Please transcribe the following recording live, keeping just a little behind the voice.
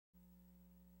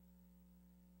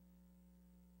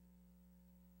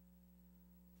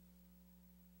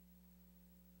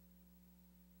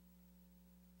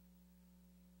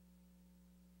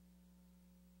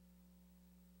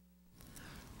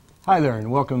Hi there,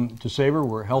 and welcome to SAVOR,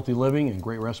 where healthy living and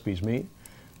great recipes meet.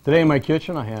 Today in my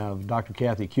kitchen I have Dr.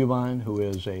 Kathy Cubine, who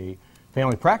is a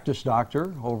family practice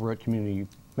doctor over at Community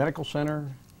Medical Center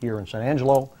here in San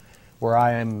Angelo, where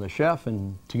I am the chef,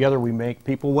 and together we make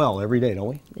people well every day, don't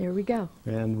we? There we go.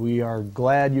 And we are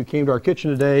glad you came to our kitchen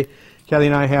today. Kathy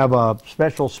and I have a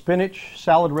special spinach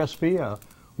salad recipe, a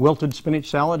wilted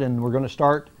spinach salad, and we're going to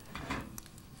start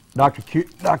Dr.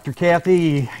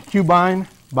 Kathy Cubine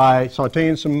by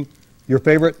sauteing some your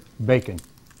favorite bacon.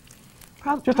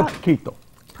 Just a poquito.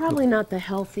 Probably not the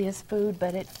healthiest food,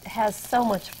 but it has so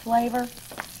much flavor.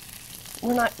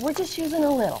 We're just using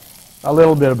a little. A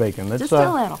little bit of bacon. That's, just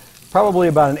a little. Probably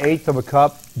about 1/8 of a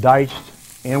cup diced.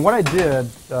 And what I did,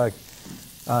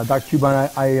 Dr. Cubine,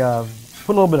 I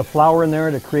put a little bit of flour in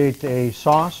there to create a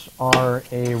sauce or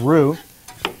a roux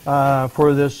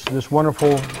for this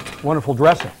wonderful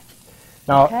dressing.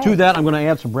 Now, to that, I'm going to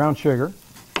add some brown sugar,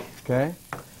 okay,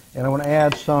 and I'm going to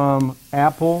add some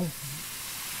apple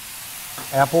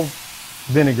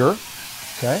vinegar,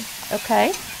 okay.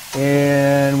 Okay.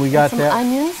 And we got some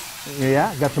onions.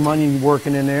 Yeah, got some onion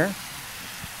working in there,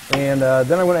 and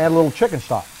then I'm going to add a little chicken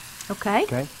stock. Okay.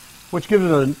 Okay, which gives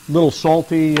it a little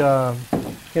salty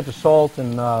hint of salt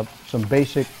and some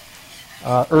basic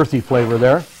earthy flavor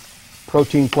there,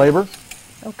 protein flavor.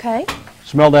 Okay.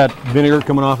 Smell that vinegar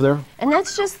coming off there? And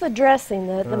that's just the dressing.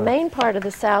 The main part of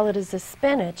the salad is the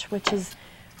spinach, which is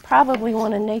probably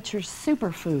one of nature's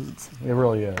superfoods. It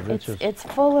really is. It's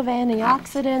full of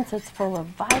antioxidants, it's full of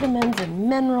vitamins and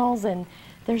minerals, and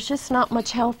there's just not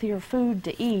much healthier food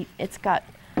to eat. It's got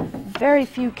very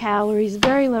few calories,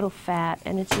 very little fat,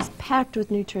 and it's just packed with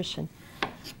nutrition.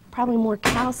 Probably more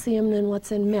calcium than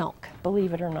what's in milk,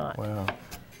 believe it or not. Wow.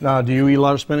 Now, do you eat a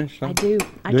lot of spinach? I do.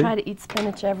 I try to eat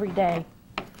spinach every day.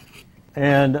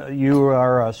 And you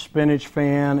are a spinach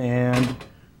fan and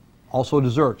also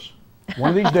desserts. One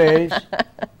of these days,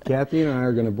 Kathy and I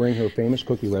are going to bring her famous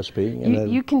cookie recipe.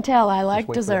 And you can tell I like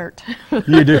dessert.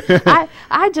 You do?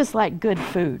 I just like good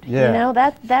food. Yeah. You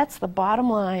know, that's the bottom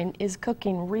line, is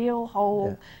cooking real,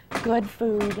 whole, good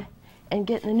food and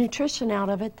getting the nutrition out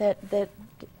of it that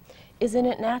is in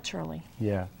it naturally.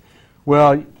 Yeah.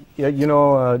 Well, you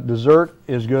know, dessert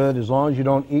is good as long as you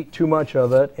don't eat too much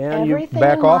of it, and everything you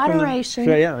back in off. Moderation.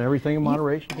 Yeah, everything in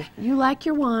moderation. You like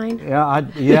your wine.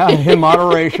 Yeah, in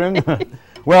moderation.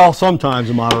 Well,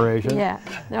 sometimes in moderation. Yeah.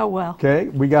 Oh well. Okay,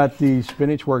 we got the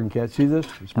spinach working, Kat. See this?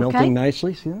 It's melting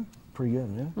nicely. See that? Pretty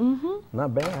good, yeah. Mm-hmm.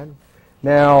 Not bad.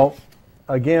 Now,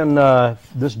 again,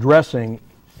 this dressing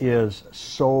is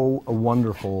so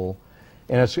wonderful,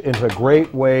 and it's a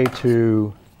great way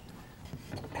to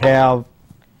have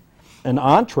an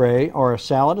entree or a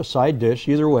salad, a side dish,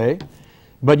 either way.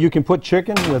 But you can put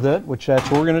chicken with it, which that's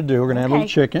what we're going to do. We're going to add a little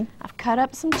chicken. I've cut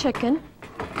up some chicken.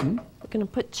 We're going to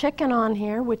put chicken on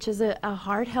here, which is a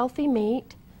heart healthy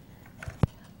meat.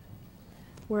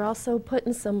 We're also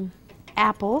putting some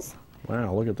apples.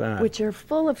 Wow, look at that. Which are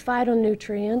full of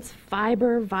phytonutrients,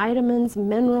 fiber, vitamins,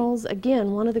 minerals.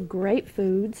 Again, one of the great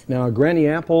foods. Now, a granny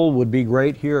apple would be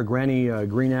great here, a granny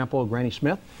green apple, a Granny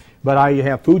Smith. But I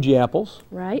have Fuji apples.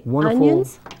 Right. Wonderful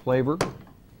Onions. Flavor.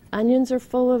 Onions are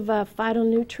full of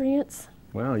phytonutrients.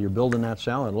 Wow, you're building that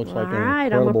salad. Looks like an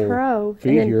I'm a pro.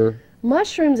 feed here.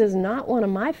 Mushrooms is not one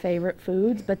of my favorite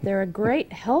foods, but they're a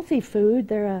great healthy food.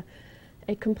 They're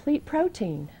a complete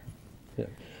protein,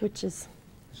 which is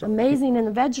amazing in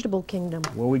the vegetable kingdom.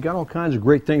 Well, we got all kinds of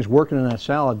great things working in that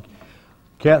salad.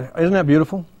 Kat, isn't that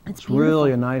beautiful? It's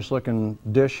really a nice looking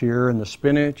dish here, and the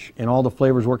spinach and all the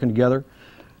flavors working together.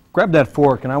 Grab that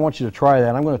fork, and I want you to try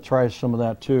that. I'm going to try some of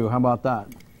that too. How about that?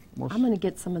 I'm going to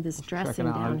get some of this dressing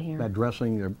down here. That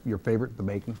dressing, your favorite, the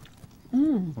bacon.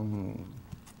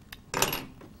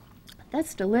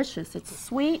 That's delicious. It's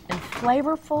sweet and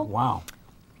flavorful. Wow.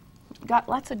 Got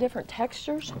lots of different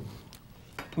textures.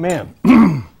 Man,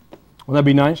 wouldn't that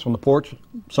be nice on the porch,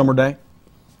 summer day?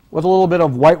 With a little bit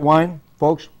of white wine,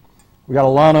 folks. We got a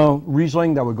Lano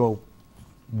Riesling that would go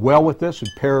well with this.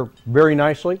 It'd pair very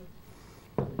nicely.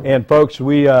 And folks,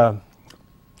 we are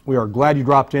glad you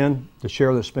dropped in to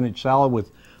share the spinach salad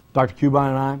with Dr. Cubine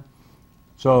and I.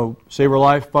 So, savor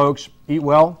life, folks. Eat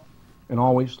well, and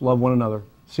always love one another.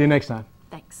 See you next time.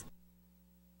 Thanks.